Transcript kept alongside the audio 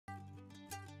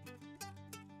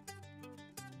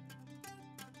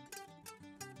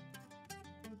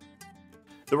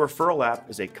The Referrl app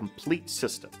is a complete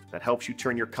system that helps you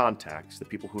turn your contacts, the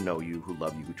people who know you, who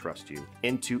love you, who trust you,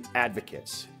 into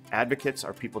advocates. Advocates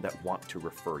are people that want to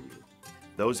refer you.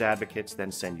 Those advocates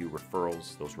then send you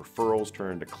referrals. Those referrals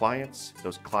turn into clients.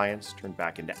 Those clients turn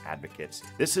back into advocates.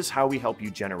 This is how we help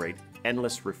you generate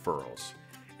endless referrals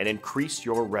and increase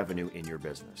your revenue in your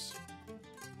business.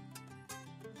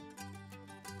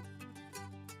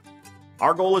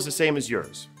 Our goal is the same as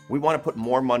yours. We want to put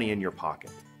more money in your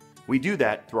pocket. We do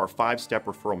that through our 5-step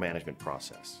referral management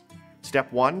process. Step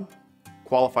 1,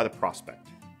 qualify the prospect.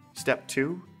 Step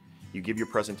 2, you give your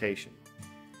presentation.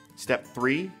 Step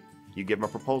 3, you give them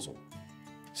a proposal.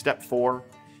 Step 4,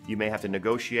 you may have to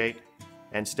negotiate.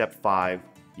 And step 5,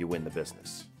 you win the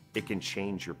business. It can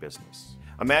change your business.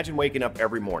 Imagine waking up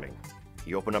every morning.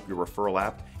 You open up your Referrl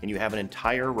app and you have an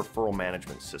entire referral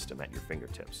management system at your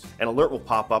fingertips. An alert will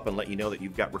pop up and let you know that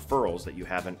you've got referrals that you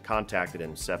haven't contacted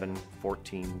in 7,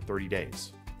 14, 30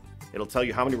 days. It'll tell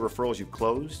you how many referrals you've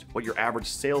closed, what your average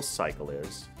sales cycle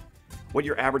is, what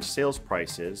your average sales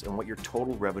price is, and what your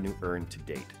total revenue earned to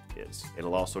date is.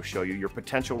 It'll also show you your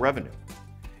potential revenue.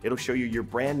 It'll show you your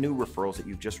brand new referrals that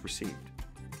you've just received.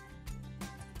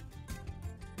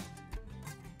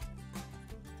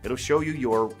 It'll show you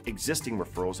your existing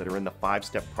referrals that are in the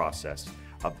 5-step process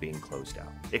of being closed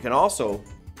out. It can also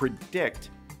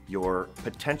predict your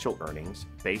potential earnings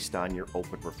based on your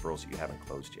open referrals that you haven't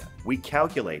closed yet. We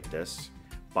calculate this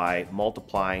by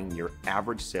multiplying your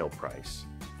average sale price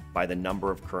by the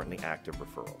number of currently active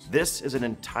referrals. This is an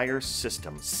entire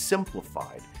system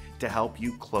simplified to help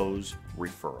you close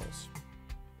referrals.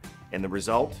 And the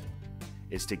result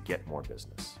is to get more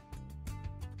business.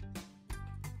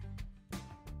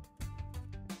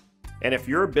 And if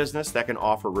you're a business that can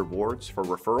offer rewards for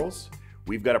referrals,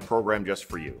 we've got a program just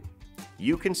for you.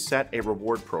 You can set a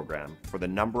reward program for the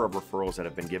number of referrals that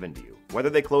have been given to you, whether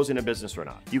they close into business or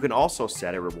not. You can also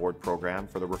set a reward program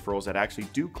for the referrals that actually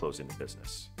do close into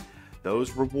business.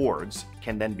 Those rewards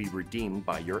can then be redeemed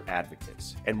by your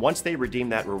advocates. And once they redeem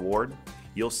that reward,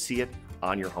 you'll see it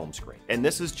on your home screen. And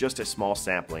this is just a small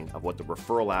sampling of what the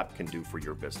Referrl app can do for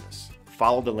your business.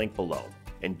 Follow the link below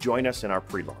and join us in our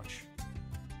pre-launch.